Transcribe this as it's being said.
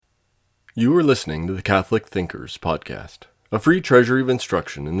You are listening to the Catholic Thinkers Podcast, a free treasury of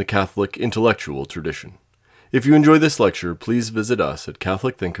instruction in the Catholic intellectual tradition. If you enjoy this lecture, please visit us at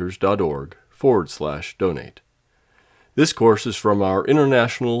catholicthinkers.org/donate. This course is from our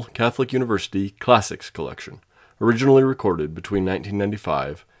International Catholic University Classics Collection, originally recorded between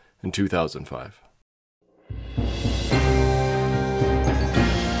 1995 and 2005.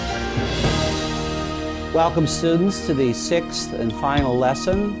 Welcome, students, to the sixth and final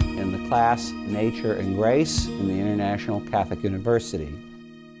lesson in the class Nature and Grace in the International Catholic University.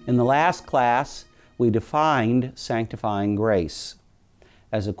 In the last class, we defined sanctifying grace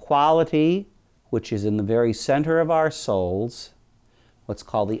as a quality which is in the very center of our souls, what's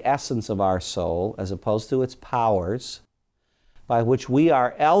called the essence of our soul, as opposed to its powers, by which we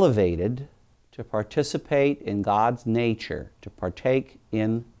are elevated to participate in God's nature, to partake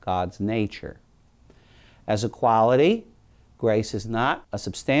in God's nature. As a quality, grace is not a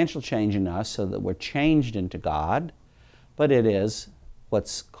substantial change in us so that we're changed into God, but it is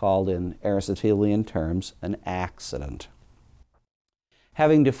what's called in Aristotelian terms an accident.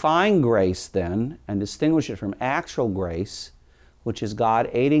 Having defined grace then and distinguished it from actual grace, which is God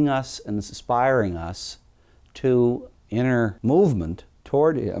aiding us and inspiring us to inner movement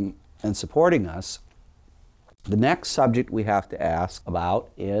toward Him and supporting us, the next subject we have to ask about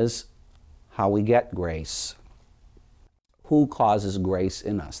is how we get grace. Who causes grace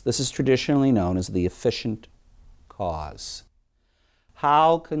in us? This is traditionally known as the efficient cause.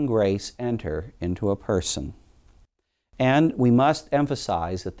 How can grace enter into a person? And we must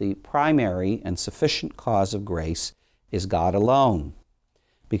emphasize that the primary and sufficient cause of grace is God alone,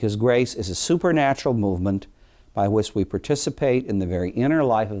 because grace is a supernatural movement by which we participate in the very inner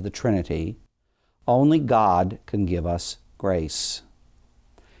life of the Trinity. Only God can give us grace.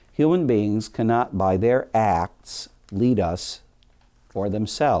 Human beings cannot, by their acts, lead us or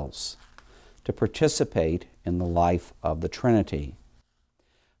themselves to participate in the life of the Trinity.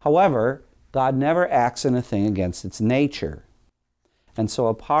 However, God never acts in a thing against its nature. And so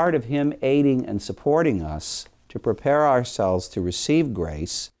a part of Him aiding and supporting us to prepare ourselves to receive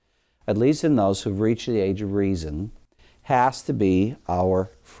grace, at least in those who've reached the age of reason, has to be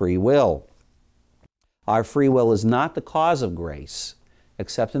our free will. Our free will is not the cause of grace,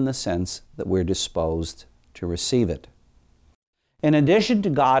 except in the sense that we're disposed to receive it. In addition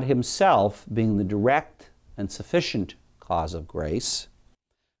to God Himself being the direct and sufficient cause of grace,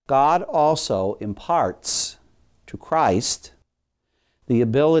 God also imparts to Christ the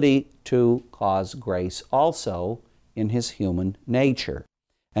ability to cause grace also in His human nature.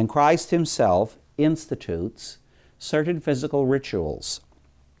 And Christ Himself institutes certain physical rituals,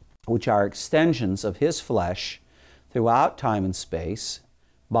 which are extensions of His flesh throughout time and space,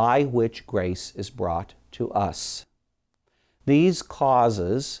 by which grace is brought to us. These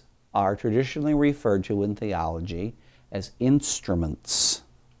causes are traditionally referred to in theology as instruments.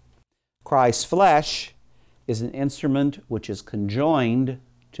 Christ's flesh is an instrument which is conjoined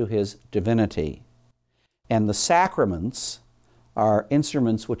to His divinity, and the sacraments are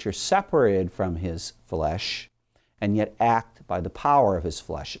instruments which are separated from His flesh and yet act by the power of His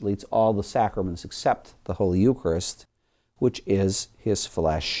flesh. It leads all the sacraments except the Holy Eucharist, which is His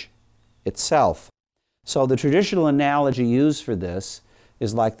flesh itself. So the traditional analogy used for this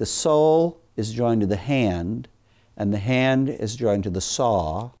is like the soul is joined to the hand, and the hand is joined to the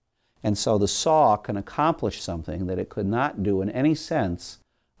saw, and so the saw can accomplish something that it could not do in any sense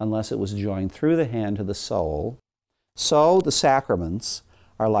unless it was joined through the hand to the soul. So the sacraments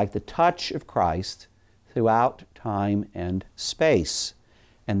are like the touch of Christ throughout time and space,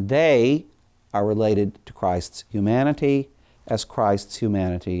 and they are related to Christ's humanity as Christ's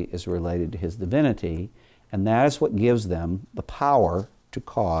humanity is related to His divinity, and that is what gives them the power to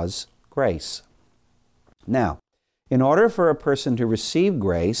cause grace. Now, in order for a person to receive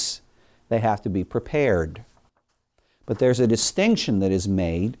grace, they have to be prepared. But there's a distinction that is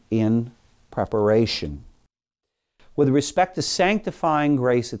made in preparation. With respect to sanctifying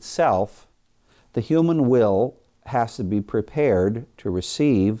grace itself, the human will has to be prepared to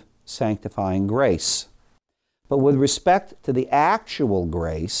receive sanctifying grace. But with respect to the actual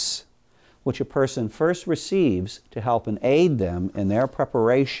grace, which a person first receives to help and aid them in their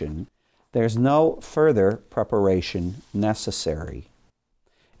preparation, there's no further preparation necessary.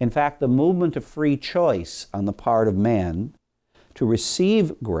 In fact, the movement of free choice on the part of man to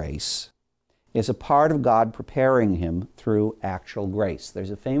receive grace is a part of God preparing him through actual grace.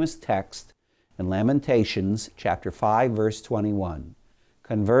 There's a famous text in Lamentations chapter 5, verse 21.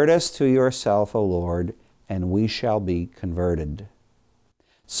 Convert us to yourself, O Lord, and we shall be converted.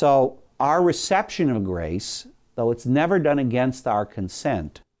 So our reception of grace, though it's never done against our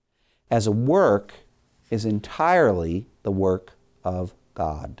consent, as a work is entirely the work of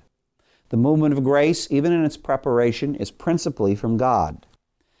God. The movement of grace, even in its preparation, is principally from God.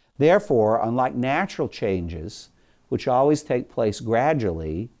 Therefore, unlike natural changes, which always take place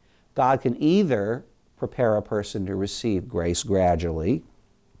gradually, God can either prepare a person to receive grace gradually,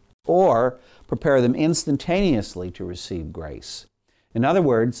 or prepare them instantaneously to receive grace. In other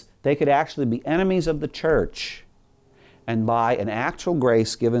words, they could actually be enemies of the church, and by an actual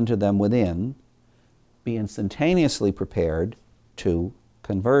grace given to them within, be instantaneously prepared to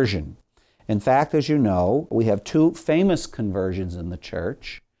conversion. In fact, as you know, we have two famous conversions in the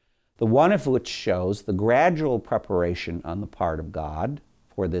church, the one of which shows the gradual preparation on the part of God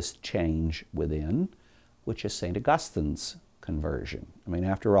for this change within, which is St. Augustine's conversion. I mean,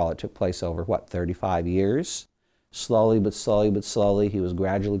 after all, it took place over, 35 years? Slowly, but slowly, but slowly, he was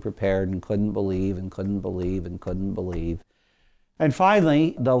gradually prepared and couldn't believe and couldn't believe and couldn't believe. And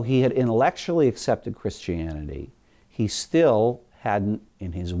finally, though he had intellectually accepted Christianity, he still hadn't,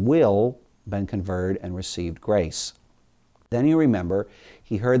 in his will, been converted and received grace. Then you remember,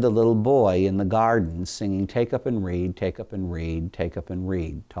 he heard the little boy in the garden singing, "Take up and read, take up and read, take up and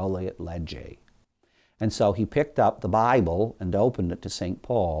read, tolle et lege." And so he picked up the Bible and opened it to St.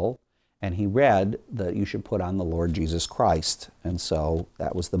 Paul, and he read that you should put on the Lord Jesus Christ. And so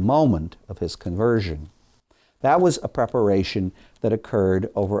that was the moment of his conversion. That was a preparation that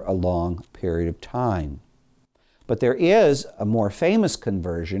occurred over a long period of time. But there is a more famous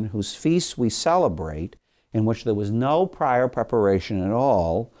conversion whose feast we celebrate, in which there was no prior preparation at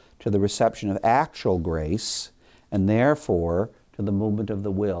all to the reception of actual grace, and therefore to the movement of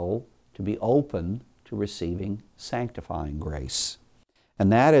the will to be open to receiving sanctifying grace.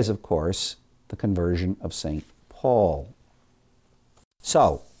 And that is, of course, the conversion of St. Paul.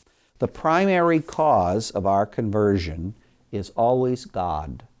 So, the primary cause of our conversion is always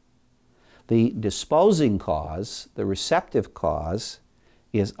God. The disposing cause, the receptive cause,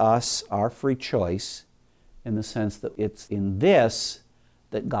 is us, our free choice, in the sense that it's in this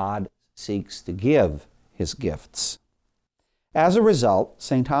that God seeks to give his gifts. As a result,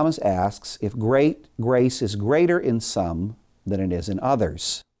 St. Thomas asks if great grace is greater in some than it is in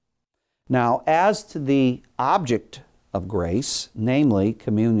others. Now, as to the object of grace, namely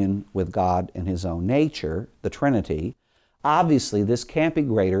communion with God in his own nature, the Trinity, obviously this can't be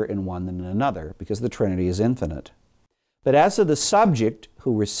greater in one than in another, because the Trinity is infinite. But as to the subject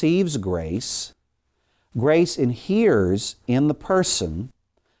who receives grace, grace inheres in the person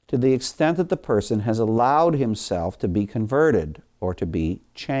to the extent that the person has allowed himself to be converted or to be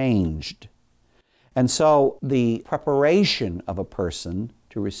changed. And so the preparation of a person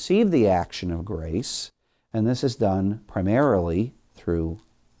to receive the action of grace, and this is done primarily through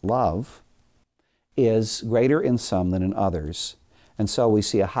love, is greater in some than in others. And so we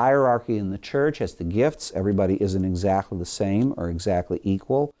see a hierarchy in the church as to gifts. Everybody isn't exactly the same or exactly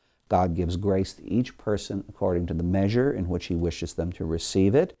equal. God gives grace to each person according to the measure in which he wishes them to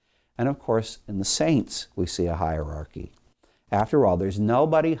receive it. And of course, in the saints, we see a hierarchy. After all, there's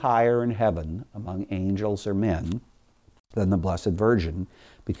nobody higher in heaven among angels or men than the Blessed Virgin,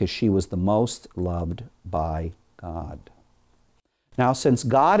 because she was the most loved by God. Now, since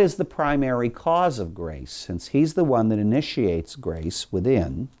God is the primary cause of grace, since he's the one that initiates grace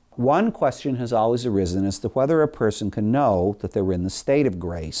within, one question has always arisen as to whether a person can know that they're in the state of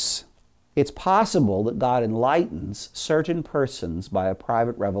grace. It's possible that God enlightens certain persons by a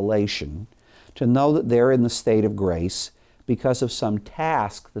private revelation to know that they're in the state of grace because of some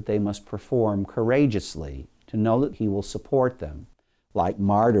task that they must perform courageously, to know that he will support them, like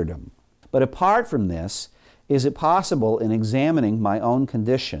martyrdom. But apart from this, is it possible in examining my own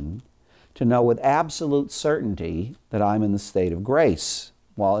condition to know with absolute certainty that I'm in the state of grace?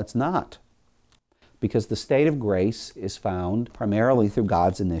 Well, it's not, because the state of grace is found primarily through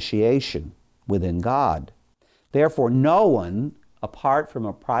God's initiation within God. Therefore, no one, apart from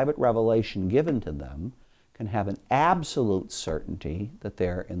a private revelation given to them, can have an absolute certainty that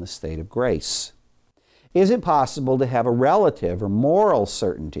they're in the state of grace. Is it possible to have a relative or moral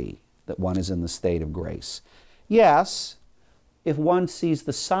certainty that one is in the state of grace? Yes, if one sees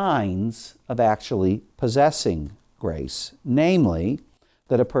the signs of actually possessing grace, namely,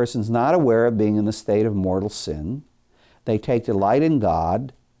 that a person's not aware of being in the state of mortal sin, they take delight in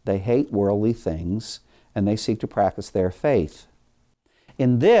God, they hate worldly things, and they seek to practice their faith.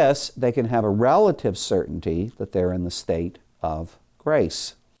 In this, they can have a relative certainty that they're in the state of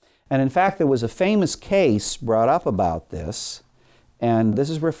grace. And in fact, there was a famous case brought up about this, and this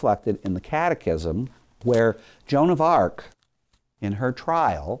is reflected in the Catechism, where Joan of Arc, in her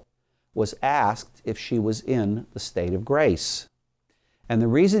trial, was asked if she was in the state of grace. And the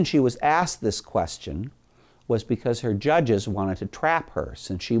reason she was asked this question was because her judges wanted to trap her,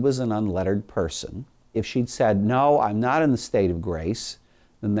 since she was an unlettered person. If she'd said, "No, I'm not in the state of grace,"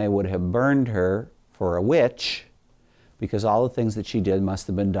 then they would have burned her for a witch, because all the things that she did must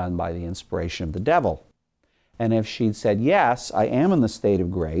have been done by the inspiration of the devil. And if she'd said, "Yes, I am in the state of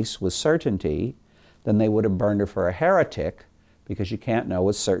grace," with certainty, then they would have burned her for a heretic, because you can't know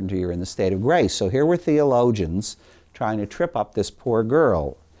with certainty you're in the state of grace. So here were theologians trying to trip up this poor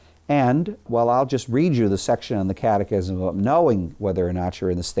girl. And, well, I'll just read you the section on the Catechism about knowing whether or not you're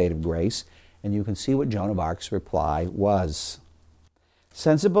in the state of grace, and you can see what Joan of Arc's reply was.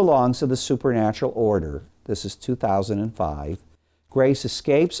 Since it belongs to the supernatural order, this is 2005, grace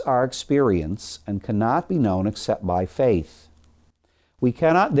escapes our experience and cannot be known except by faith. We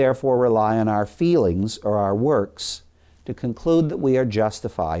cannot therefore rely on our feelings or our works to conclude that we are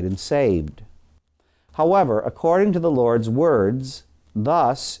justified and saved. However, according to the Lord's words,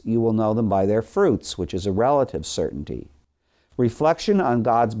 thus you will know them by their fruits, which is a relative certainty. Reflection on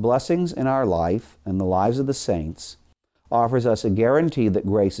God's blessings in our life and the lives of the saints offers us a guarantee that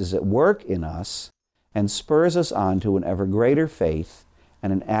grace is at work in us and spurs us on to an ever greater faith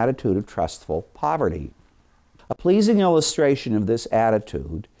and an attitude of trustful poverty. A pleasing illustration of this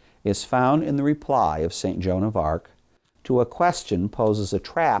attitude is found in the reply of St. Joan of Arc to a question posed as a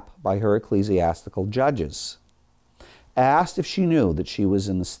trap by her ecclesiastical judges. Asked if she knew that she was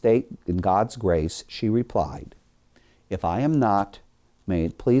in the state in God's grace, she replied, "If I am not, may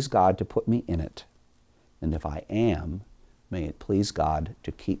it please God to put me in it, and if I am, may it please God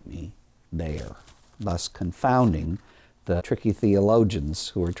to keep me there," thus confounding the tricky theologians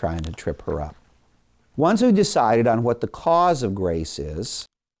who were trying to trip her up. Once we've decided on what the cause of grace is,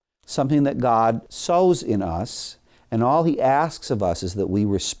 something that God sows in us, and all He asks of us is that we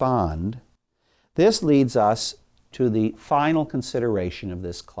respond, this leads us to the final consideration of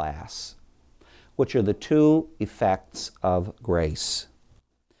this class, which are the two effects of grace,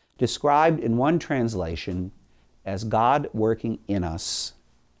 described in one translation as God working in us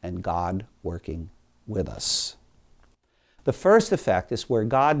and God working with us. The first effect is where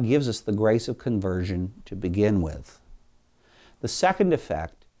God gives us the grace of conversion to begin with. The second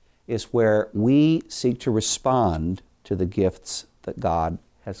effect is where we seek to respond to the gifts that God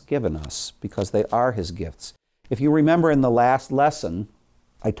has given us, because they are His gifts. If you remember in the last lesson,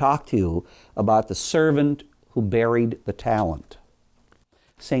 I talked to you about the servant who buried the talent.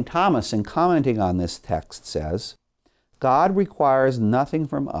 St. Thomas, in commenting on this text, says, "God requires nothing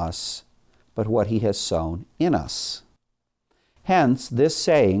from us but what He has sown in us." Hence, this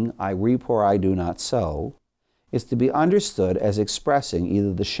saying, "I reap where I do not sow," is to be understood as expressing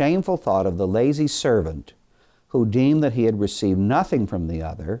either the shameful thought of the lazy servant who deemed that he had received nothing from the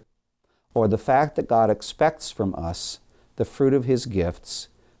other, or the fact that God expects from us the fruit of His gifts,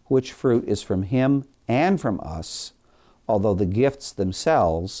 which fruit is from Him and from us, although the gifts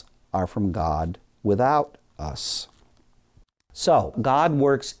themselves are from God without us. So, God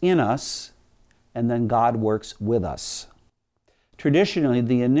works in us, and then God works with us. Traditionally,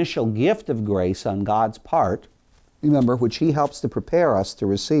 the initial gift of grace on God's part, remember, which He helps to prepare us to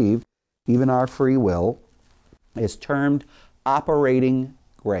receive, even our free will, is termed operating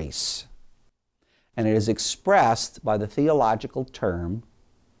grace. And it is expressed by the theological term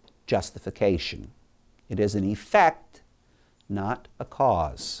justification. It is an effect, not a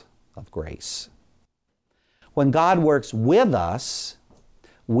cause of grace. When God works with us,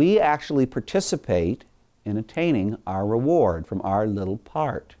 we actually participate in attaining our reward from our little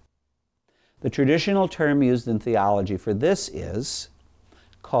part. The traditional term used in theology for this is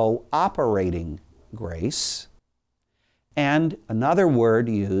cooperating grace, and another word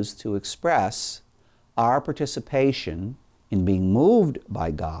used to express our participation in being moved by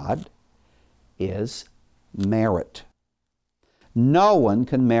God is merit. No one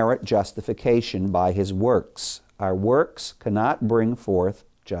can merit justification by his works. Our works cannot bring forth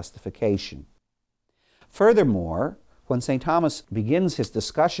justification. Furthermore, when St. Thomas begins his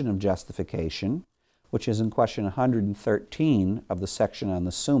discussion of justification, which is in question 113 of the section on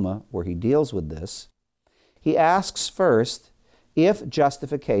the Summa where he deals with this, he asks first if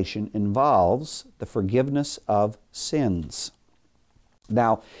justification involves the forgiveness of sins.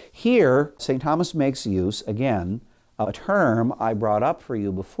 Now, here, St. Thomas makes use, again, of a term I brought up for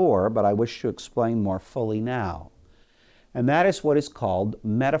you before, but I wish to explain more fully now. And that is what is called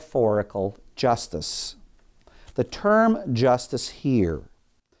metaphorical justice. The term justice here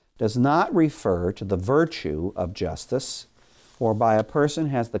does not refer to the virtue of justice, whereby a person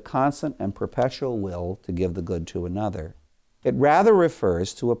has the constant and perpetual will to give the good to another. It rather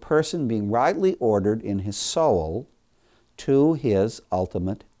refers to a person being rightly ordered in his soul to his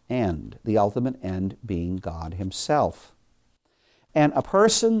ultimate end, the ultimate end being God himself. And a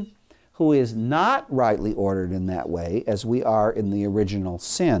person who is not rightly ordered in that way, as we are in the original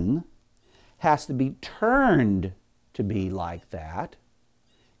sin, has to be turned to be like that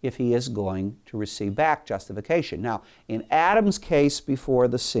if he is going to receive back justification. Now, in Adam's case before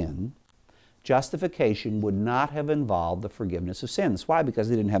the sin, justification would not have involved the forgiveness of sins. Why? Because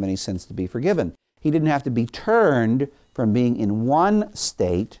he didn't have any sins to be forgiven. He didn't have to be turned from being in one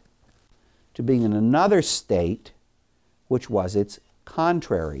state to being in another state, which was its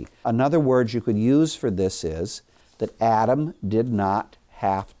contrary. Another word you could use for this is that Adam did not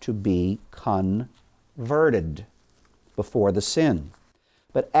have to be converted before the sin.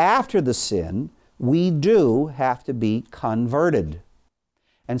 But after the sin, we do have to be converted.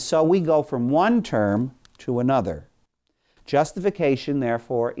 And so we go from one term to another. Justification,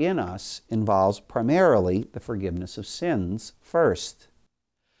 therefore, in us involves primarily the forgiveness of sins first.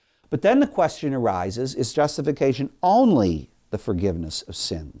 But then the question arises, is justification only the forgiveness of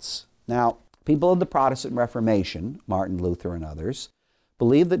sins? Now, people of the Protestant Reformation, Martin Luther and others,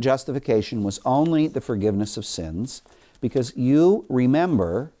 believed that justification was only the forgiveness of sins because you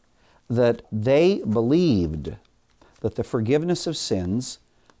remember that they believed that the forgiveness of sins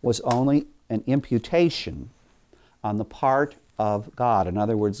was only an imputation on the part of God. In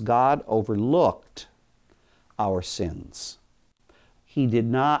other words, God overlooked our sins. He did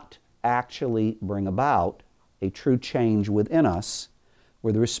not actually bring about a true change within us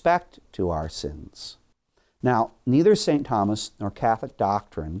with respect to our sins. Now, neither St. Thomas nor Catholic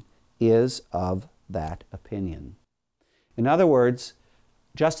doctrine is of that opinion. In other words,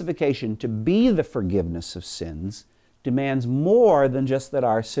 justification to be the forgiveness of sins demands more than just that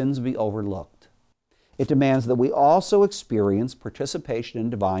our sins be overlooked. It demands that we also experience participation in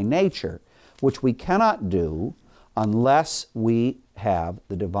divine nature, which we cannot do unless we have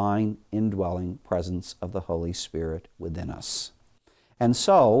the divine indwelling presence of the Holy Spirit within us. And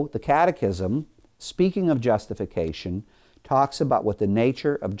so, the Catechism, speaking of justification, talks about what the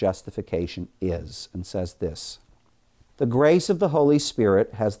nature of justification is, and says this: the grace of the Holy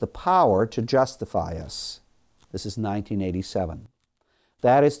Spirit has the power to justify us. This is 1987.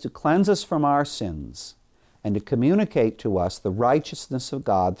 That is, to cleanse us from our sins and to communicate to us the righteousness of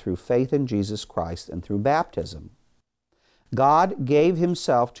God through faith in Jesus Christ and through baptism. God gave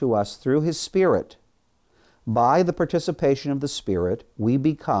himself to us through his Spirit. By the participation of the Spirit, we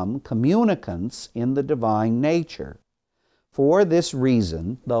become communicants in the divine nature. For this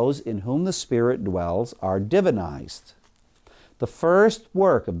reason, those in whom the Spirit dwells are divinized. The first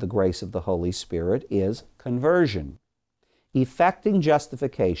work of the grace of the Holy Spirit is conversion, effecting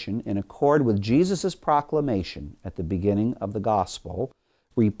justification in accord with Jesus' proclamation at the beginning of the gospel,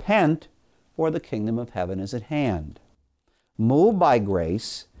 repent, for the kingdom of heaven is at hand. Moved by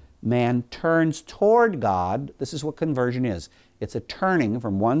grace, man turns toward God. This is what conversion is. It's a turning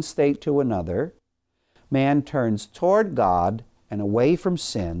from one state to another. Man turns toward God and away from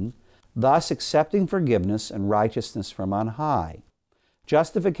sin, thus accepting forgiveness and righteousness from on high.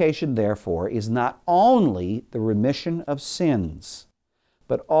 Justification, therefore, is not only the remission of sins,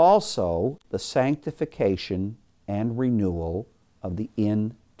 but also the sanctification and renewal of the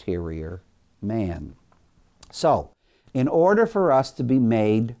interior man. So, in order for us to be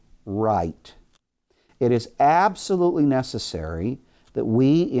made right, it is absolutely necessary that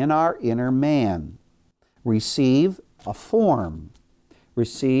we, in our inner man, receive a form,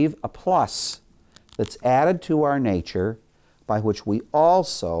 receive a plus that's added to our nature, by which we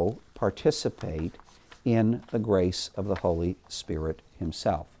also participate in the grace of the Holy Spirit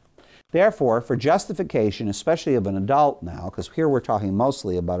himself. Therefore, for justification, especially of an adult now, because here we're talking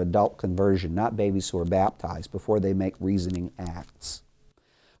mostly about adult conversion, not babies who are baptized before they make reasoning acts.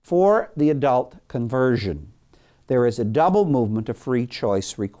 For the adult conversion, there is a double movement of free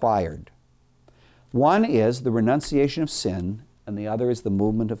choice required. One is the renunciation of sin, and the other is the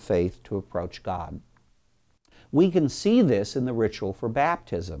movement of faith to approach God. We can see this in the ritual for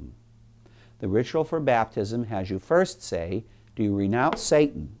baptism. The ritual for baptism has you first say, do you renounce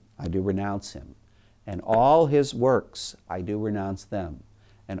Satan? I do renounce him. And all his works, I do renounce them.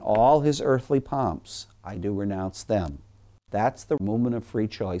 And all his earthly pomps, I do renounce them. That's the movement of free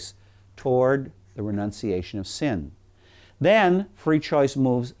choice toward the renunciation of sin. Then free choice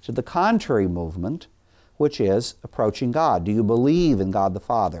moves to the contrary movement, which is approaching God. Do you believe in God the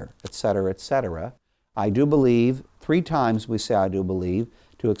Father, etc., etc.? I do believe. 3 times we say I do believe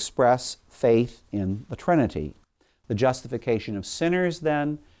to express faith in the Trinity. The justification of sinners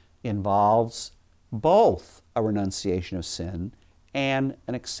then involves both a renunciation of sin and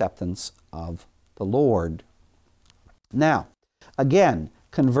an acceptance of the Lord. Now, again,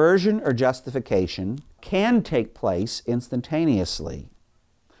 conversion or justification can take place instantaneously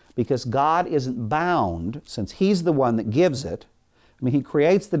because God isn't bound, since He's the one that gives it. I mean, He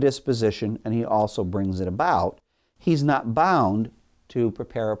creates the disposition and He also brings it about. He's not bound to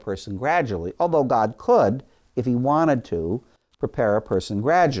prepare a person gradually, although God could, if He wanted to, prepare a person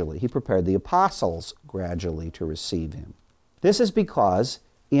gradually. He prepared the apostles gradually to receive Him. This is because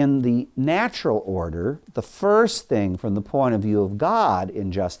in the natural order, the first thing from the point of view of God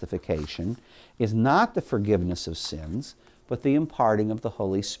in justification is not the forgiveness of sins, but the imparting of the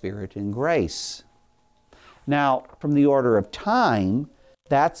Holy Spirit in grace. Now, from the order of time,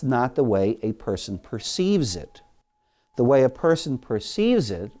 that's not the way a person perceives it. The way a person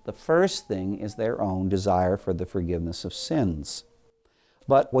perceives it, the first thing is their own desire for the forgiveness of sins.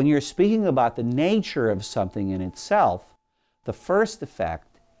 But when you're speaking about the nature of something in itself, the first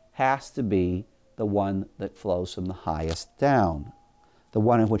effect has to be the one that flows from the highest down, the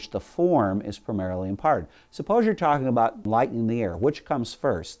one in which the form is primarily imparted. Suppose you're talking about lightening the air. Which comes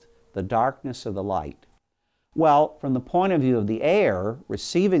first, the darkness or the light? Well, from the point of view of the air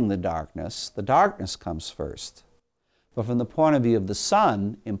receiving the darkness comes first. But from the point of view of the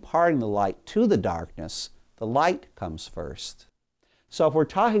sun imparting the light to the darkness, the light comes first. So if we're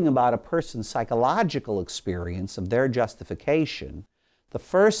talking about a person's psychological experience of their justification, the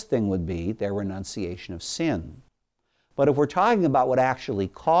first thing would be their renunciation of sin. But if we're talking about what actually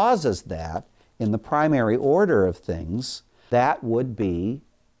causes that in the primary order of things, that would be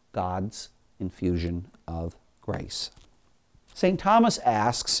God's infusion of grace. St. Thomas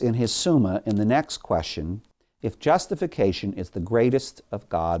asks in his Summa in the next question, if justification is the greatest of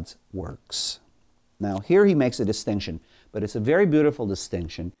God's works. Now here he makes a distinction, but it's a very beautiful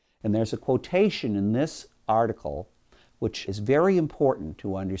distinction, and there's a quotation in this article which is very important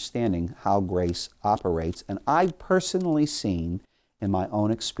to understanding how grace operates, and I've personally seen in my own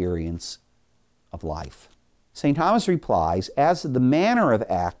experience of life. St. Thomas replies, as to the manner of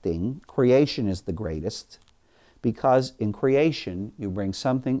acting, creation is the greatest, because in creation you bring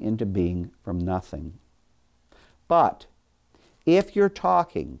something into being from nothing. But if you're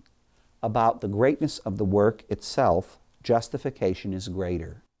talking about the greatness of the work itself, justification is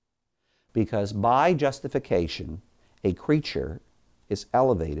greater. Because by justification, a creature is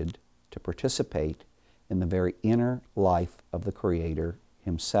elevated to participate in the very inner life of the Creator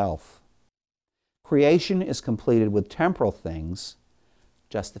Himself. Creation is completed with temporal things.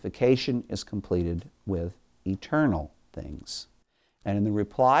 Justification is completed with eternal things. And in the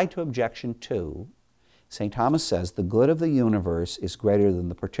reply to objection 2, St. Thomas says, the good of the universe is greater than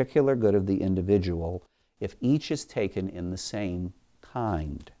the particular good of the individual if each is taken in the same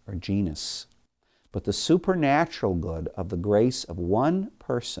kind or genus. But the supernatural good of the grace of one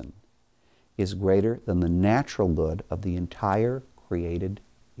person is greater than the natural good of the entire created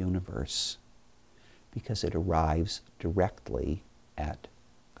universe, because it arrives directly at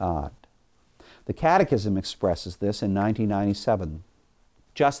God. The Catechism expresses this in 1997.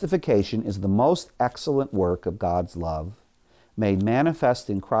 Justification is the most excellent work of God's love, made manifest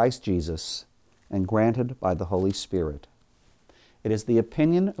in Christ Jesus and granted by the Holy Spirit. It is the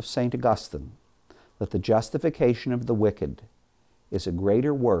opinion of St. Augustine that the justification of the wicked is a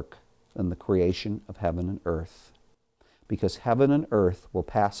greater work than the creation of heaven and earth, because heaven and earth will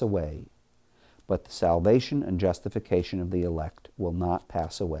pass away, but the salvation and justification of the elect will not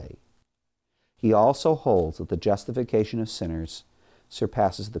pass away. He also holds that the justification of sinners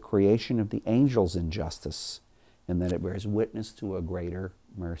surpasses the creation of the angels in justice, and that it bears witness to a greater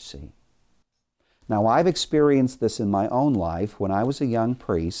mercy. Now, I've experienced this in my own life. When I was a young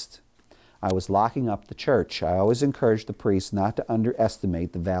priest, I was locking up the church. I always encourage the priests not to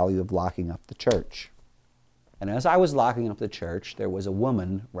underestimate the value of locking up the church. And as I was locking up the church, there was a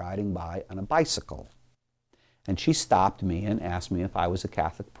woman riding by on a bicycle. And she stopped me and asked me if I was a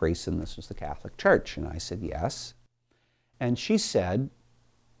Catholic priest and this was the Catholic Church. And I said yes. And she said,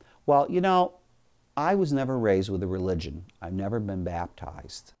 well, you know, I was never raised with a religion. I've never been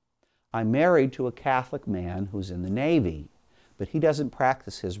baptized. I'm married to a Catholic man who's in the Navy, but he doesn't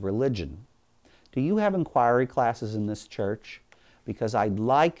practice his religion. Do you have inquiry classes in this church? Because I'd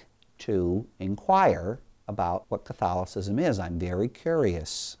like to inquire about what Catholicism is. I'm very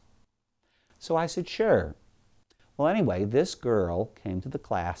curious. So I said, sure. Well, anyway, this girl came to the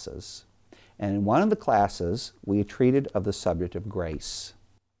classes, and in one of the classes, we treated of the subject of grace.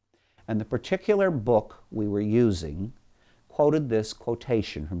 And the particular book we were using quoted this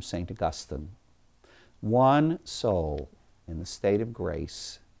quotation from St. Augustine. One soul in the state of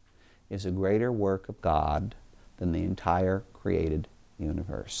grace is a greater work of God than the entire created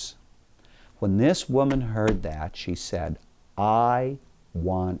universe. When this woman heard that, she said, I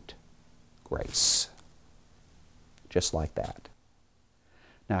want grace. Just like that.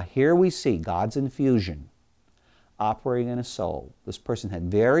 Now here we see God's infusion operating in a soul. This person had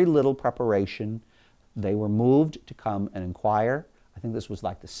very little preparation. They were moved to come and inquire. I think this was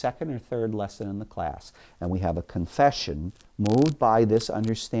like the second or third lesson in the class. And we have a confession moved by this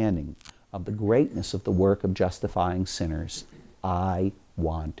understanding of the greatness of the work of justifying sinners. I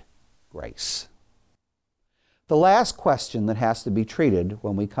want grace. The last question that has to be treated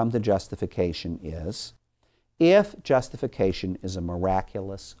when we come to justification is, if justification is a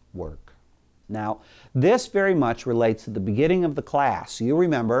miraculous work. Now, this very much relates to the beginning of the class. You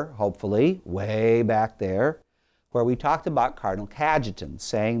remember, hopefully, way back there, where we talked about Cardinal Cajetan,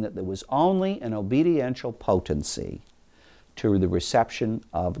 saying that there was only an obediential potency to the reception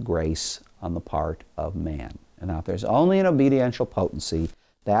of grace on the part of man. And now, if there's only an obediential potency,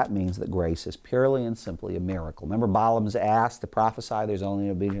 that means that grace is purely and simply a miracle. Remember, Balaam's asked to prophesy there's only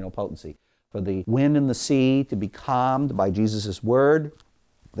an obediential potency. For the wind and the sea to be calmed by Jesus' word,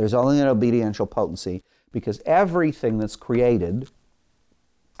 there's only an obediential potency, because everything that's created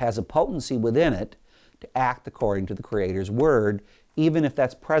has a potency within it to act according to the Creator's word, even if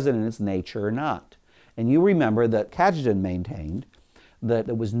that's present in its nature or not. And you remember that Cajetan maintained that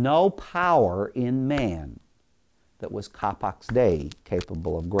there was no power in man that was capax Dei,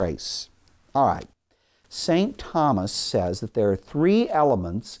 capable of grace. All right. St. Thomas says that there are three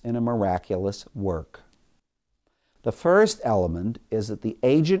elements in a miraculous work. The first element is that the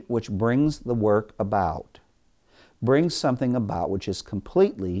agent which brings the work about brings something about which is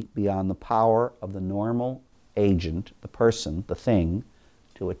completely beyond the power of the normal agent, the person, the thing,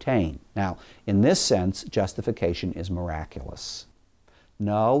 to attain. Now, in this sense, justification is miraculous.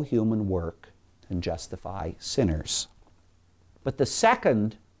 No human work can justify sinners. But the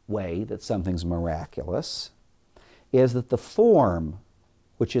second way that something's miraculous is that the form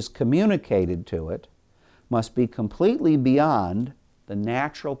which is communicated to it must be completely beyond the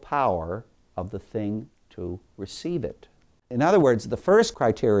natural power of the thing to receive it. In other words, the first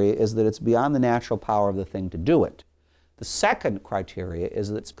criteria is that it's beyond the natural power of the thing to do it. The second criteria is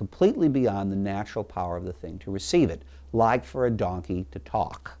that it's completely beyond the natural power of the thing to receive it, like for a donkey to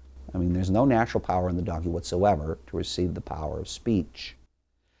talk. I mean, there's no natural power in the donkey whatsoever to receive the power of speech.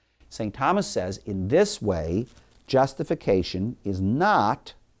 St. Thomas says, in this way, justification is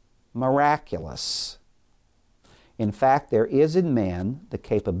not miraculous. In fact, there is in man the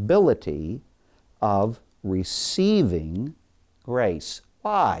capability of receiving grace.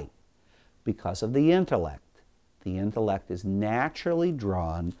 Why? Because of the intellect. The intellect is naturally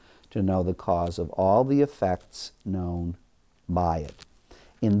drawn to know the cause of all the effects known by it.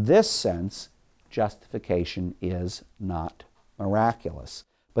 In this sense, justification is not miraculous.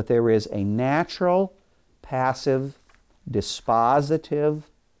 But there is a natural, passive, dispositive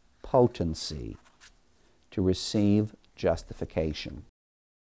potency to receive justification.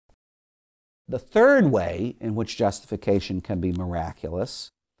 The third way in which justification can be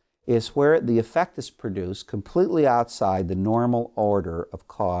miraculous is where the effect is produced completely outside the normal order of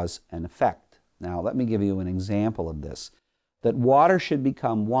cause and effect. Now, let me give you an example of this. That water should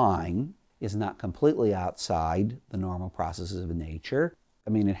become wine is not completely outside the normal processes of nature. I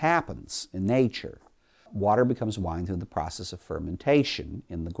mean, it happens in nature. Water becomes wine through the process of fermentation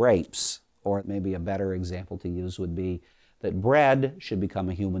in the grapes. Or maybe a better example to use would be that bread should become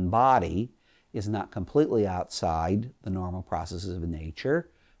a human body is not completely outside the normal processes of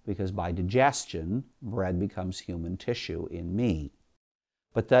nature, because by digestion, bread becomes human tissue in me.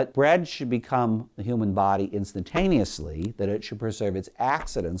 But that bread should become the human body instantaneously, that it should preserve its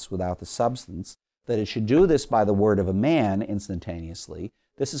accidents without the substance, that it should do this by the word of a man instantaneously,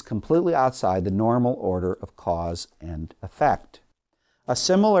 this is completely outside the normal order of cause and effect. A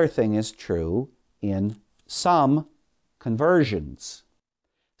similar thing is true in some conversions.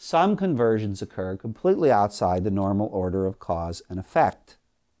 Some conversions occur completely outside the normal order of cause and effect,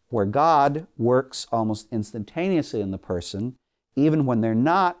 where God works almost instantaneously in the person, even when they're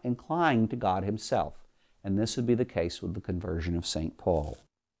not inclined to God himself. And this would be the case with the conversion of St. Paul.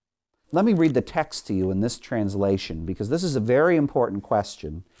 Let me read the text to you in this translation, because this is a very important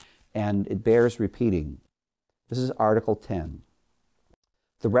question, and it bears repeating. This is Article 10.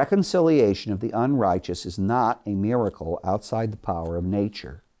 The reconciliation of the unrighteous is not a miracle outside the power of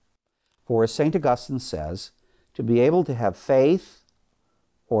nature. For as St. Augustine says, to be able to have faith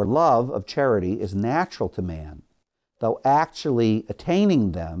or love of charity is natural to man, though actually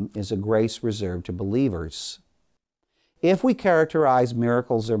attaining them is a grace reserved to believers. If we characterize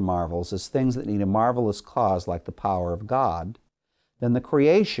miracles or marvels as things that need a marvelous cause like the power of God, then the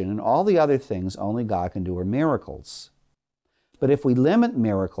creation and all the other things only God can do are miracles. But if we limit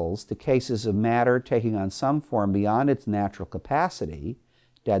miracles to cases of matter taking on some form beyond its natural capacity,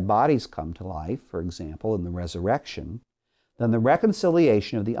 dead bodies come to life, for example, in the resurrection, then the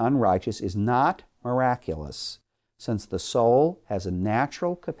reconciliation of the unrighteous is not miraculous, since the soul has a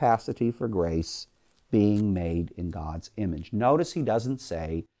natural capacity for grace, being made in God's image. Notice he doesn't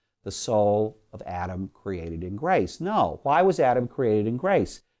say the soul of Adam created in grace. No. Why was Adam created in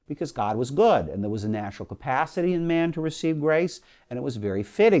grace? Because God was good, and there was a natural capacity in man to receive grace, and it was very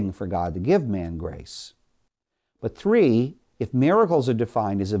fitting for God to give man grace. But 3, if miracles are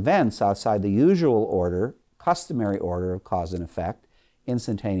defined as events outside the usual order, customary order of cause and effect,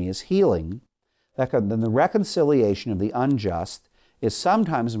 instantaneous healing, then the reconciliation of the unjust is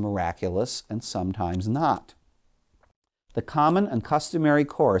sometimes miraculous and sometimes not. The common and customary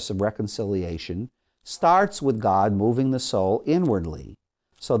course of reconciliation starts with God moving the soul inwardly,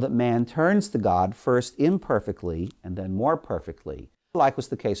 so that man turns to God first imperfectly and then more perfectly, like was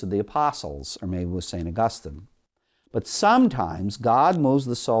the case with the apostles, or maybe with St. Augustine. But sometimes God moves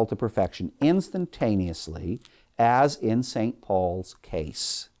the soul to perfection instantaneously, as in St. Paul's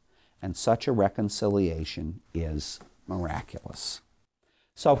case, and such a reconciliation is miraculous.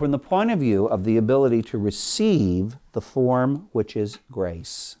 So from the point of view of the ability to receive the form which is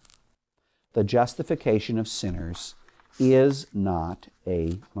grace, the justification of sinners is not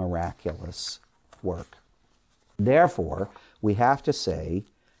a miraculous work. Therefore, we have to say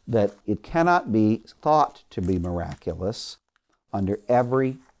that it cannot be thought to be miraculous under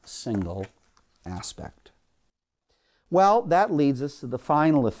every single aspect. Well, that leads us to the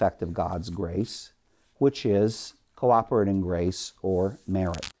final effect of God's grace, which is cooperating grace or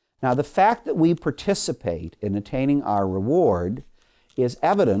merit. Now, the fact that we participate in attaining our reward is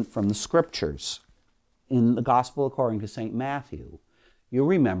evident from the Scriptures. In the Gospel according to St. Matthew, you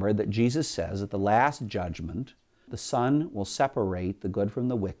remember that Jesus says at the last judgment, the Son will separate the good from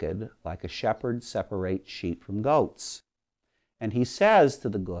the wicked like a shepherd separates sheep from goats. And he says to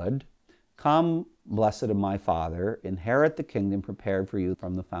the good, "Come, blessed of my Father, inherit the kingdom prepared for you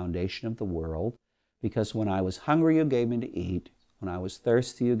from the foundation of the world, because when I was hungry you gave me to eat, when I was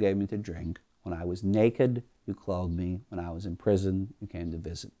thirsty you gave me to drink, when I was naked you clothed me, when I was in prison you came to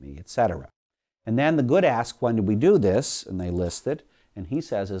visit me," etc. And then the good ask, "When did we do this?" And they list it. And he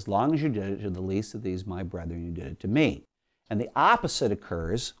says, "As long as you did it to the least of these, my brethren, you did it to me." And the opposite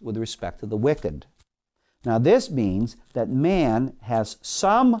occurs with respect to the wicked. Now this means that man has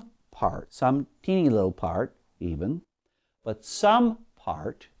some part, some teeny little part even, but some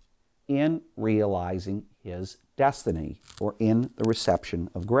part in realizing his destiny or in the reception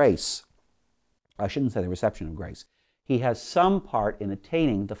of grace. I shouldn't say the reception of grace. He has some part in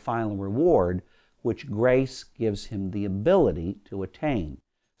attaining the final reward which grace gives him the ability to attain.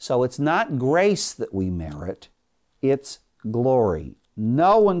 So it's not grace that we merit, it's glory.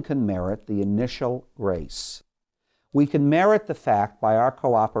 No one can merit the initial grace. We can merit the fact by our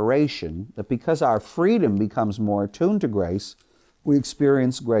cooperation that because our freedom becomes more attuned to grace, we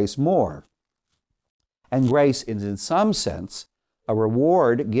experience grace more. And grace is in some sense a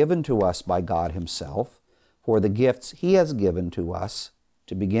reward given to us by God Himself for the gifts He has given to us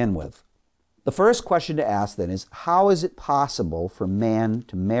to begin with. The first question to ask then is, how is it possible for man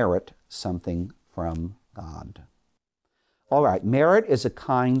to merit something from God? All right, merit is a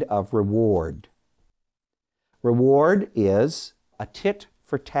kind of reward. Reward is a tit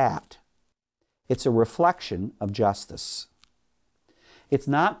for tat. It's a reflection of justice. It's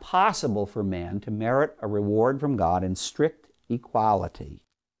not possible for man to merit a reward from God in strict equality,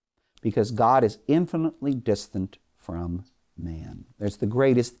 because God is infinitely distant from man. There's the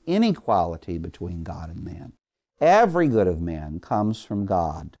greatest inequality between God and man. Every good of man comes from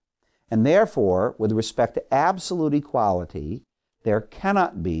God. And therefore, with respect to absolute equality, there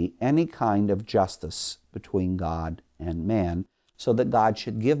cannot be any kind of justice between God and man, so that God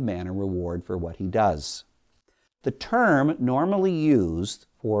should give man a reward for what he does. The term normally used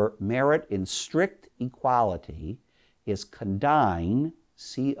for merit in strict equality is condign,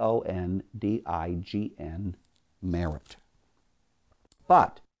 C-O-N-D-I-G-N, merit.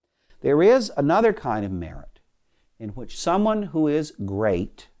 But there is another kind of merit in which someone who is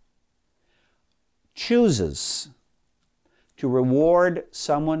great chooses to reward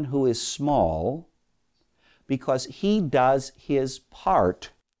someone who is small because he does his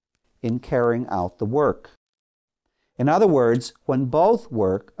part in carrying out the work. In other words, when both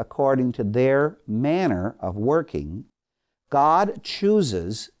work according to their manner of working, God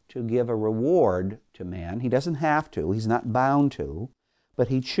chooses to give a reward to man. He doesn't have to, he's not bound to, but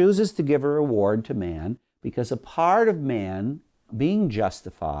he chooses to give a reward to man because a part of man being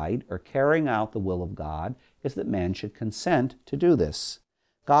justified or carrying out the will of God is that man should consent to do this.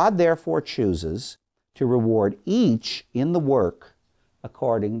 God therefore chooses to reward each in the work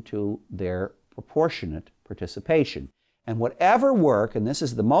according to their proportionate participation. And whatever work, and this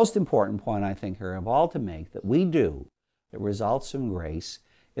is the most important point I think here of all to make, that we do that results from grace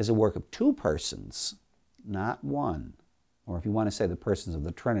is a work of two persons, not one. Or if you want to say the persons of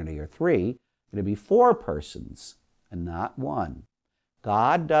the Trinity are three, it'd be four persons and not one.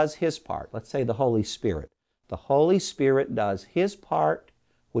 God does his part. Let's say the Holy Spirit. The Holy Spirit does his part,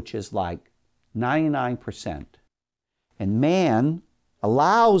 which is like 99%. And man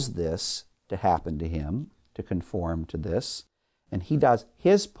allows this to happen to him, to conform to this, and he does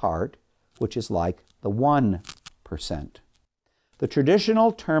his part, which is like the 1%. The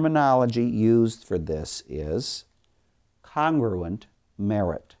traditional terminology used for this is congruent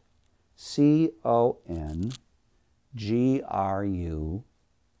merit. CONGRUENT.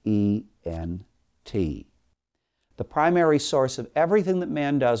 The primary source of everything that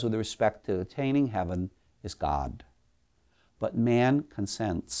man does with respect to attaining heaven is God. But man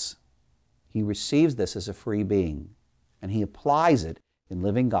consents. He receives this as a free being, and he applies it in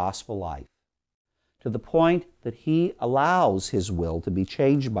living gospel life, to the point that he allows his will to be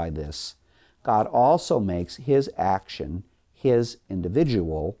changed by this. God also makes his action his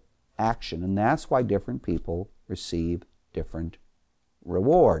individual action, and that's why different people receive different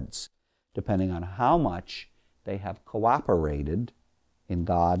rewards, depending on how much they have cooperated in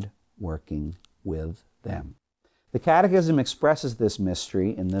God working with them. The Catechism expresses this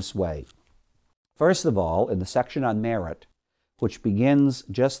mystery in this way. First of all, in the section on merit, which begins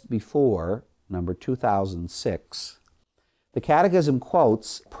just before number 2006, the Catechism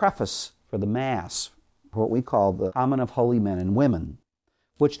quotes preface for the Mass, what we call the Common of Holy Men and Women,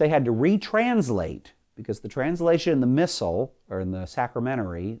 which they had to retranslate because the translation in the Missal, or in the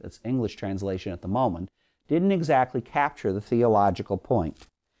Sacramentary, that's English translation at the moment, didn't exactly capture the theological point.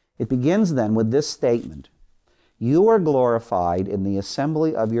 It begins then with this statement: "You are glorified in the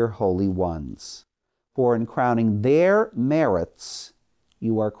assembly of your holy ones, for in crowning their merits,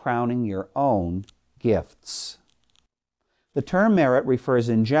 you are crowning your own gifts." The term merit refers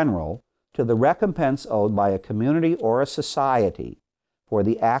in general to the recompense owed by a community or a society for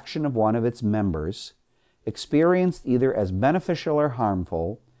the action of one of its members, experienced either as beneficial or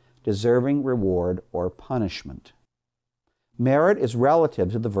harmful, deserving reward or punishment. Merit is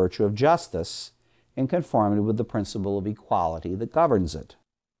relative to the virtue of justice, in conformity with the principle of equality that governs it.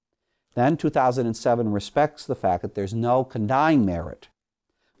 Then 2007 respects the fact that there's no condign merit.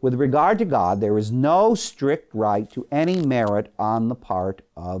 With regard to God, there is no strict right to any merit on the part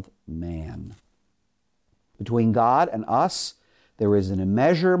of man. Between God and us, there is an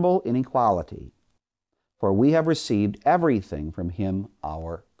immeasurable inequality, for we have received everything from him,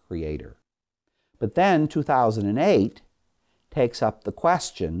 our Creator. But then 2008 takes up the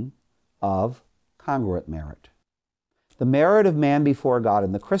question of congruent merit. The merit of man before God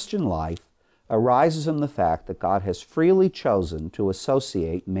in the Christian life arises from the fact that God has freely chosen to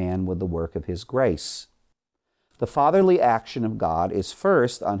associate man with the work of his grace. The fatherly action of God is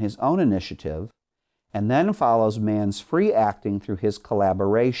first on his own initiative, and then follows man's free acting through his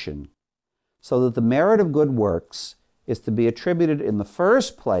collaboration, so that the merit of good works is to be attributed in the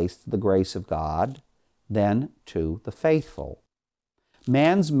first place to the grace of God, then to the faithful.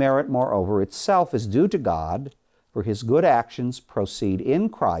 Man's merit, moreover, itself is due to God, for his good actions proceed in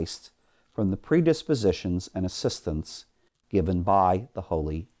Christ from the predispositions and assistance given by the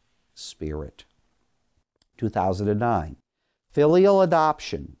Holy Spirit. 2009. Filial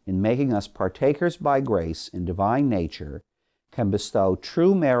adoption, in making us partakers by grace in divine nature, can bestow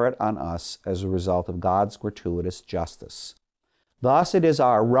true merit on us as a result of God's gratuitous justice. Thus it is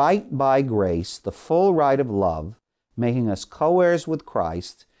our right by grace, the full right of love, making us co-heirs with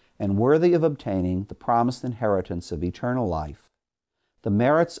Christ and worthy of obtaining the promised inheritance of eternal life. The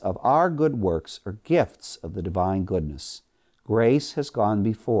merits of our good works are gifts of the divine goodness. Grace has gone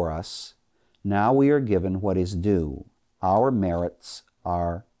before us. Now we are given what is due. Our merits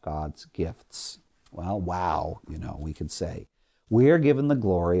are God's gifts. Well, wow, we could say. We are given the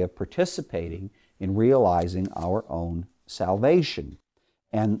glory of participating in realizing our own salvation.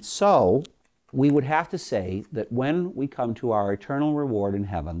 And so, we would have to say that when we come to our eternal reward in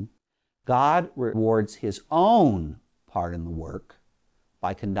heaven, God rewards his own part in the work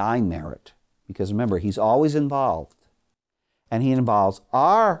by condign merit. Because remember, he's always involved. And he involves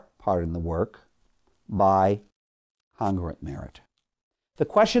our part in the work by congruent merit. The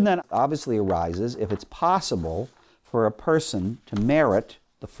question then obviously arises if it's possible for a person to merit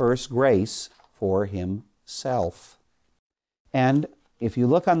the first grace for himself. And if you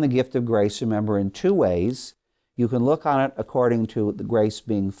look on the gift of grace, remember, in two ways. You can look on it according to the grace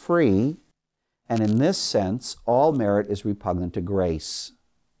being free, and in this sense, all merit is repugnant to grace.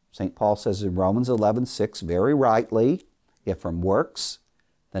 St. Paul says in Romans 11:6, very rightly, if from works,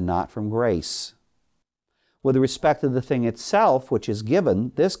 then not from grace. With respect to the thing itself, which is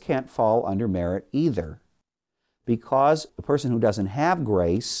given, this can't fall under merit either, because the person who doesn't have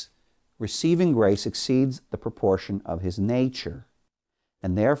grace, receiving grace exceeds the proportion of his nature,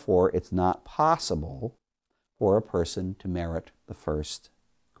 and therefore it's not possible for a person to merit the first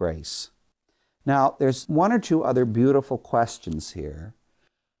grace. Now, there's one or two other beautiful questions here,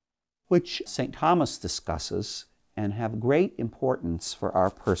 which St. Thomas discusses and have great importance for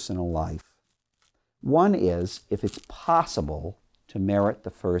our personal life. One is if it's possible to merit the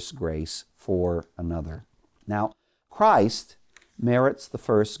first grace for another. Now, Christ merits the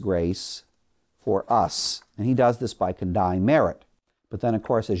first grace for us, and he does this by condign merit. But then, of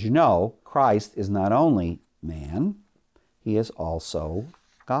course, as you know, Christ is not only man, he is also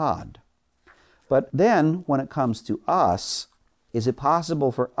God. But then, when it comes to us, is it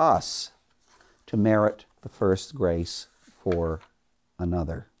possible for us to merit the first grace for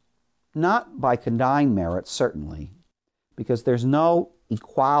another? Not by condign merit, certainly, because there's no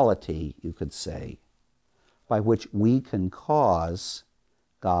equality, you could say, by which we can cause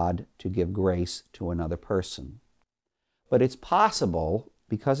God to give grace to another person. But it's possible,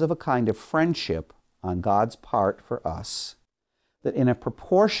 because of a kind of friendship on God's part for us, that in a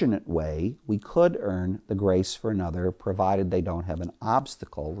proportionate way we could earn the grace for another, provided they don't have an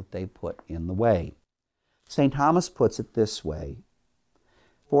obstacle that they put in the way. St. Thomas puts it this way: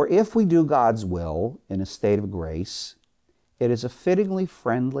 for if we do God's will in a state of grace, it is a fittingly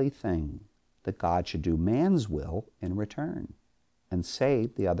friendly thing that God should do man's will in return and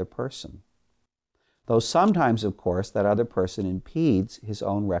save the other person. Though sometimes, of course, that other person impedes his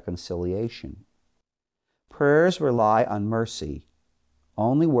own reconciliation. Prayers rely on mercy.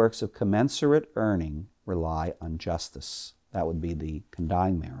 Only works of commensurate earning rely on justice. That would be the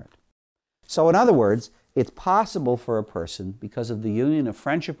condign merit. So in other words, it's possible for a person, because of the union of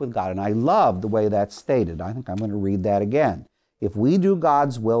friendship with God, and I love the way that's stated. I think I'm going to read that again. If we do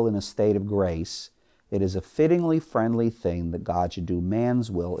God's will in a state of grace, it is a fittingly friendly thing that God should do man's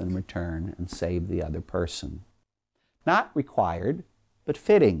will in return and save the other person. Not required, but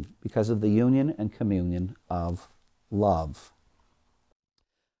fitting, because of the union and communion of love.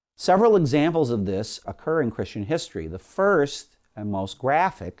 Several examples of this occur in Christian history. The first and most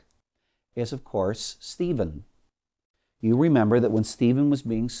graphic is, of course, Stephen. You remember that when Stephen was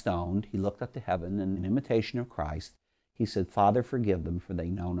being stoned, he looked up to heaven, and in imitation of Christ, he said, "Father, forgive them, for they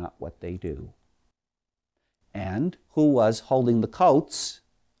know not what they do." And who was holding the coats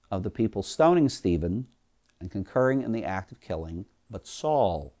of the people stoning Stephen and concurring in the act of killing, but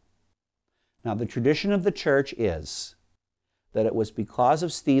Saul. Now, the tradition of the church is that it was because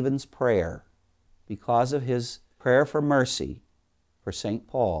of Stephen's prayer, because of his prayer for mercy for St.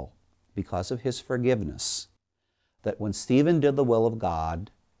 Paul, because of his forgiveness, that when Stephen did the will of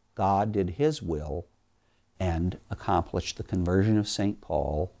God, God did his will and accomplished the conversion of St.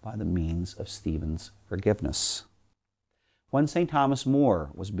 Paul by the means of Stephen's forgiveness. When St. Thomas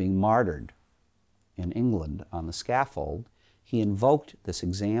More was being martyred in England on the scaffold, he invoked this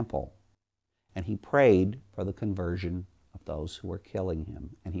example, and he prayed for the conversion of those who were killing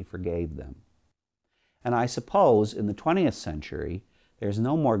him, and he forgave them. And I suppose in the 20th century, there's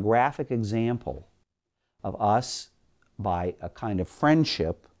no more graphic example of us, by a kind of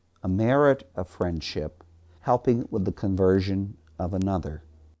friendship, a merit of friendship, helping with the conversion of another,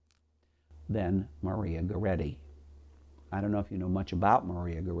 than Maria Goretti. I don't know if you know much about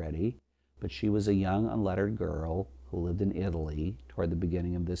Maria Goretti, but she was a young, unlettered girl who lived in Italy toward the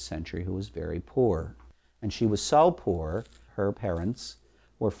beginning of this century, who was very poor. And she was so poor, her parents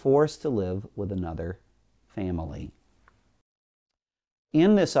were forced to live with another family.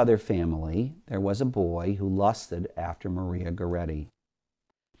 In this other family, there was a boy who lusted after Maria Goretti.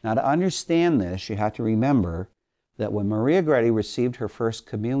 Now, to understand this, you have to remember that when Maria Goretti received her first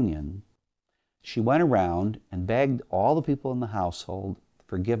communion, she went around and begged all the people in the household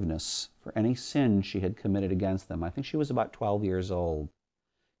forgiveness for any sin she had committed against them. I think she was about 12 years old,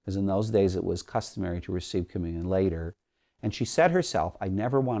 because in those days it was customary to receive communion later. And she said herself, "I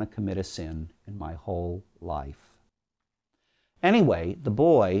never want to commit a sin in my whole life." Anyway, the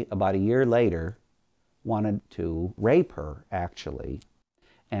boy, about a year later, wanted to rape her, actually.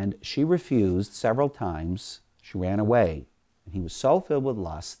 And she refused several times. She ran away. And he was so filled with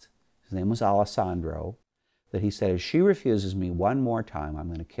lust, his name was Alessandro, that he said, "If she refuses me one more time, I'm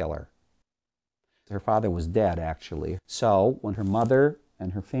going to kill her." Her father was dead, actually. So when her mother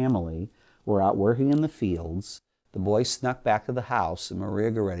and her family were out working in the fields, the boy snuck back to the house, and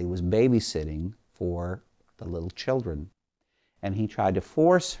Maria Goretti was babysitting for the little children. And he tried to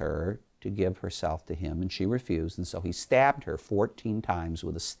force her to give herself to him, and she refused, and so he stabbed her 14 times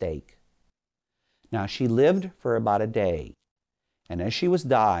with a stake. Now, she lived for about a day, and as she was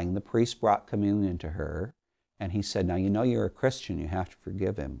dying, the priest brought communion to her, and he said, "Now, you know you're a Christian, you have to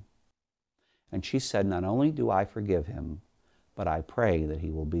forgive him." And she said, "Not only do I forgive him, but I pray that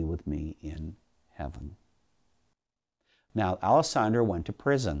he will be with me in heaven." Now, Alessandro went to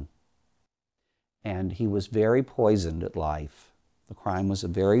prison, and he was very poisoned at life. The crime was a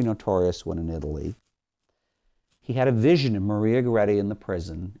very notorious one in Italy. He had a vision of Maria Goretti in the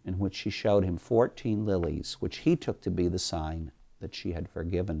prison in which she showed him 14 lilies, which he took to be the sign that she had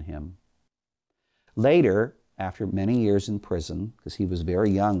forgiven him. Later, after many years in prison, because he was very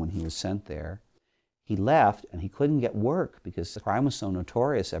young when he was sent there, he left and he couldn't get work because the crime was so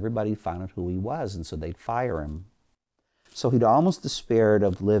notorious, everybody found out who he was, and so they'd fire him. So he'd almost despaired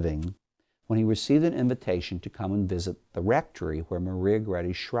of living when he received an invitation to come and visit the rectory where Maria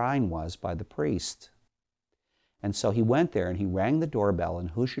Goretti's shrine was by the priest. And so he went there and he rang the doorbell, and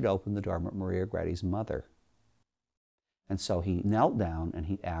who should open the door but Maria Goretti's mother. And so he knelt down and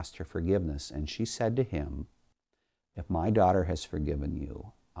he asked her forgiveness, and she said to him, "If my daughter has forgiven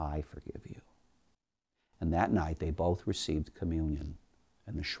you, I forgive you." And that night they both received communion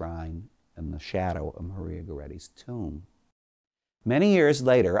in the shrine in the shadow of Maria Goretti's tomb. Many years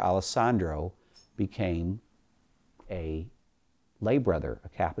later, Alessandro became a lay brother, a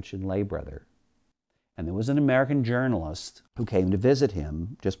Capuchin lay brother. And there was an American journalist who came to visit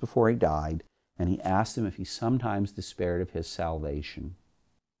him just before he died, and he asked him if he sometimes despaired of his salvation.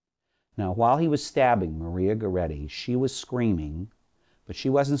 Now, while he was stabbing Maria Goretti, she was screaming, but she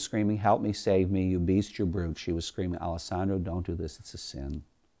wasn't screaming, "Help me, save me, you beast, you brute." She was screaming, "Alessandro, don't do this, it's a sin.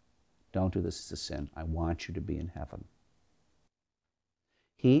 Don't do this, it's a sin. I want you to be in heaven."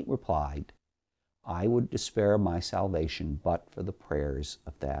 He replied, "I would despair of my salvation but for the prayers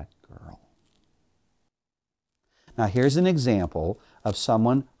of that girl." Now here's an example of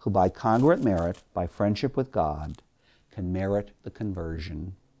someone who by congruent merit, by friendship with God, can merit the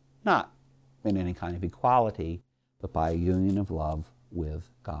conversion, not in any kind of equality, but by a union of love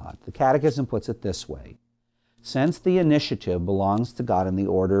with God. The Catechism puts it this way: since the initiative belongs to God in the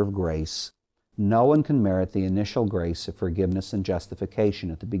order of grace, no one can merit the initial grace of forgiveness and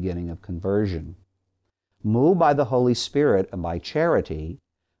justification at the beginning of conversion. Moved by the Holy Spirit and by charity,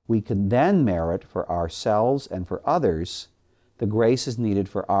 we can then merit for ourselves and for others the graces needed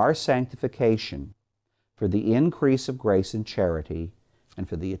for our sanctification, for the increase of grace and charity, and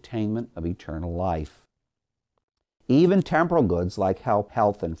for the attainment of eternal life. Even temporal goods like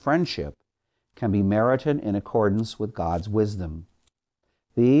health, and friendship can be merited in accordance with God's wisdom.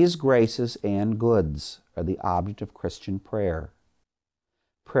 These graces and goods are the object of Christian prayer.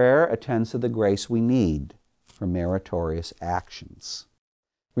 Prayer attends to the grace we need for meritorious actions.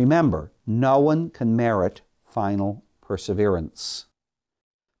 Remember, no one can merit final perseverance.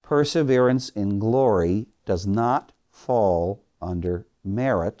 Perseverance in glory does not fall under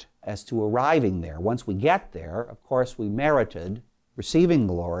merit as to arriving there. Once we get there, of course, we merited receiving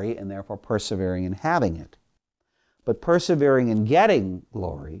glory and therefore persevering in having it. But persevering in getting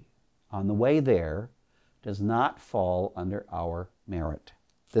glory on the way there does not fall under our merit.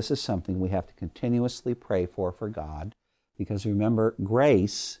 This is something we have to continuously pray for God, because remember,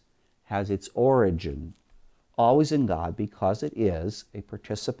 grace has its origin always in God because it is a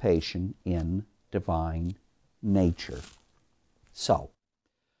participation in divine nature. So,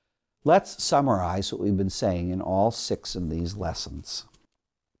 let's summarize what we've been saying in all 6 of these lessons.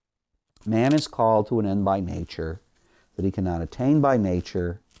 Man is called to an end by nature that he cannot attain by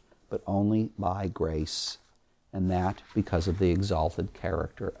nature, but only by grace, and that because of the exalted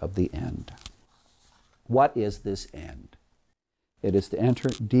character of the end. What is this end? It is to enter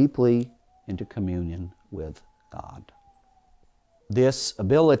deeply into communion with God. This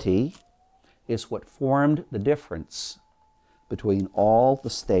ability is what formed the difference between all the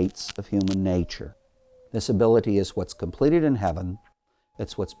states of human nature. This ability is what's completed in heaven.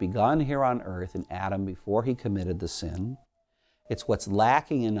 It's what's begun here on earth in Adam before he committed the sin. It's what's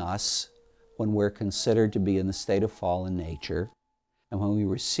lacking in us when we're considered to be in the state of fallen nature. And when we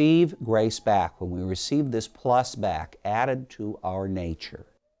receive grace back, when we receive this plus back added to our nature,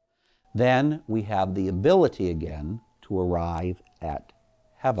 then we have the ability again to arrive at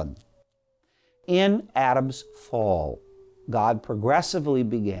heaven. In Adam's fall, God progressively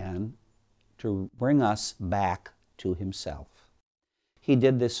began to bring us back to himself. He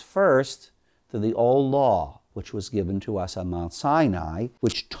did this first to the old law, which was given to us on Mount Sinai,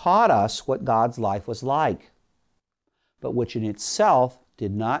 which taught us what God's life was like, but which in itself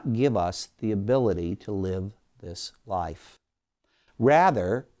did not give us the ability to live this life.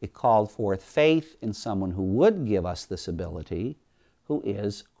 Rather, it called forth faith in someone who would give us this ability, who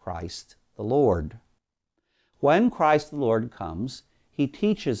is Christ the Lord. When Christ the Lord comes, he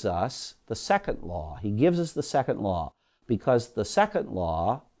teaches us the second law. He gives us the second law, because the second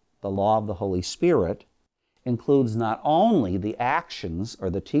law, the law of the Holy Spirit, includes not only the actions or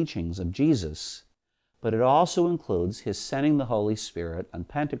the teachings of Jesus, but it also includes his sending the Holy Spirit on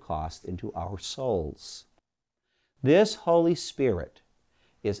Pentecost into our souls. This Holy Spirit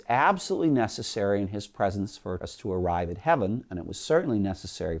is absolutely necessary in his presence for us to arrive at heaven, and it was certainly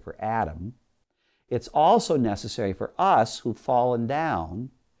necessary for Adam. It's also necessary for us who've fallen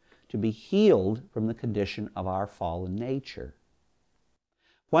down to be healed from the condition of our fallen nature.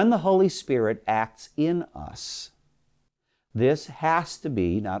 When the Holy Spirit acts in us, this has to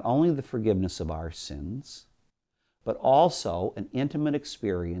be not only the forgiveness of our sins, but also an intimate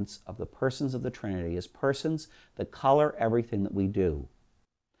experience of the persons of the Trinity as persons that color everything that we do.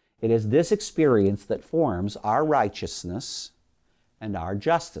 It is this experience that forms our righteousness and our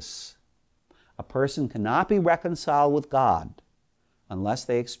justice. A person cannot be reconciled with God unless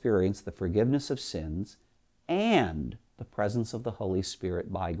they experience the forgiveness of sins and the presence of the Holy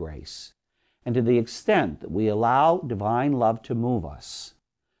Spirit by grace. And to the extent that we allow divine love to move us,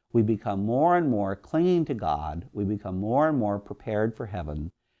 we become more and more clinging to God, we become more and more prepared for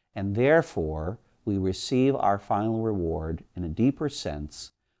heaven, and therefore we receive our final reward in a deeper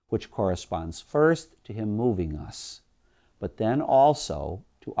sense, which corresponds first to him moving us, but then also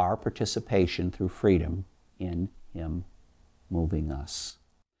to our participation through freedom in him moving us.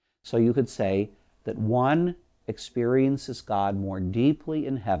 So you could say that one experiences God more deeply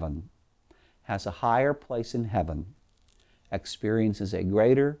in heaven, has a higher place in heaven, experiences a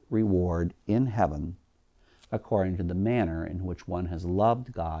greater reward in heaven, according to the manner in which one has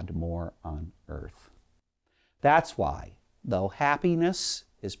loved God more on earth. That's why, though happiness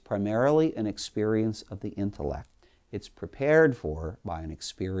is primarily an experience of the intellect, it's prepared for by an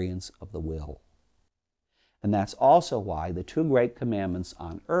experience of the will. And that's also why the two great commandments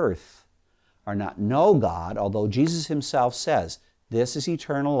on earth are not know God, although Jesus himself says, this is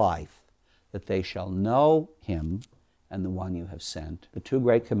eternal life, that they shall know him and the one you have sent. The two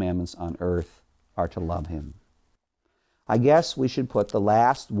great commandments on earth are to love him. I guess we should put the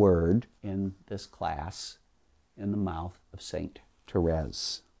last word in this class in the mouth of St.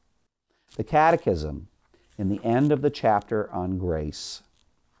 Therese. The Catechism, in the end of the chapter on grace,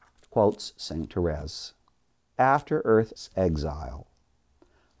 quotes St. Therese, "After earth's exile,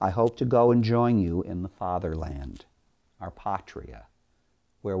 I hope to go and join you in the fatherland, our patria,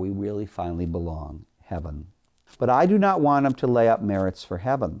 where we really finally belong, heaven. But I do not want to lay up merits for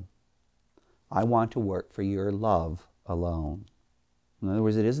heaven. I want to work for your love alone." In other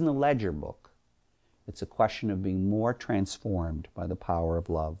words, it isn't a ledger book. It's a question of being more transformed by the power of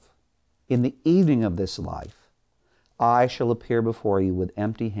love. "In the evening of this life, I shall appear before you with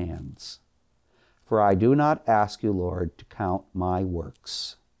empty hands, for I do not ask you, Lord, to count my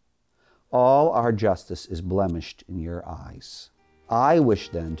works. All our justice is blemished in your eyes. I wish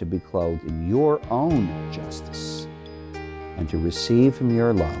then to be clothed in your own justice and to receive from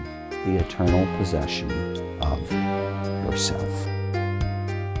your love the eternal possession of yourself."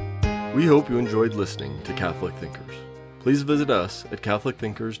 We hope you enjoyed listening to Catholic Thinkers. Please visit us at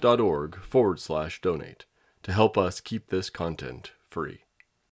catholicthinkers.org/donate to help us keep this content free.